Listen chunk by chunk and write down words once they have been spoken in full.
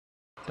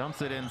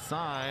Dumps it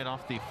inside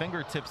off the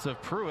fingertips of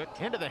Pruitt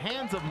into the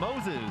hands of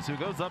Moses, who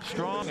goes up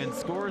strong and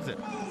scores it.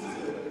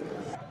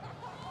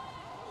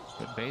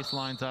 Good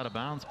baselines out of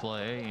bounds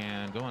play,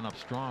 and going up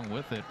strong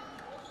with it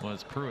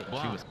was Pruitt.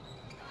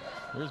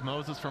 Here's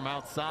Moses from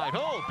outside.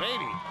 Oh,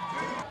 baby!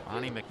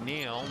 Bonnie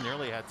McNeil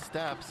nearly had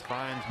steps,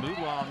 finds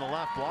Moudwa on the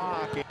left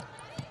block.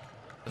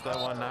 That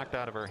one knocked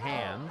out of her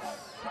hands.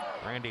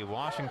 Randy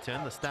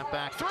Washington, the step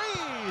back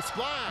three,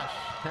 splash,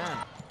 10.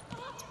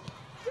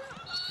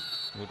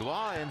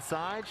 Moudwa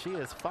inside, she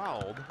is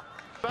fouled.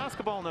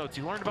 Basketball notes,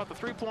 you learned about the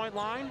three-point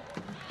line.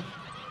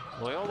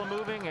 Loyola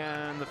moving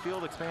and the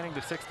field expanding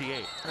to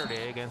 68.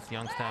 Saturday against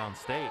Youngstown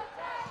State.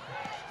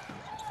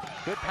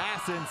 Good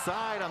pass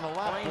inside on the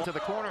left lane to the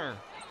corner.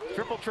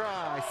 Triple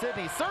try,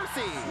 Sydney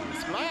Searcy,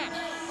 splash.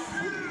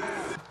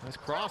 Nice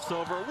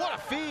crossover, what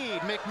a feed!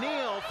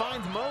 McNeil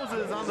finds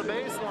Moses on the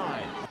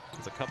baseline.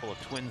 There's a couple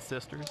of twin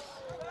sisters.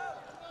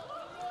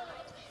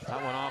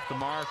 That one off the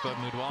mark, but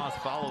Moudwa's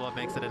follow-up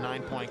makes it a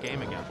 9-point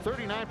game again.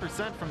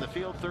 39% from the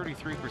field,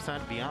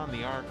 33% beyond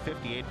the arc,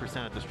 58%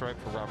 at the stripe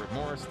for Robert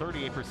Morris,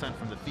 38%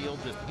 from the field,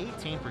 just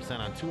 18%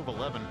 on 2 of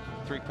 11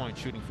 three-point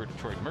shooting for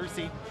Detroit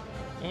Mercy,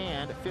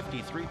 and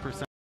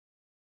 53%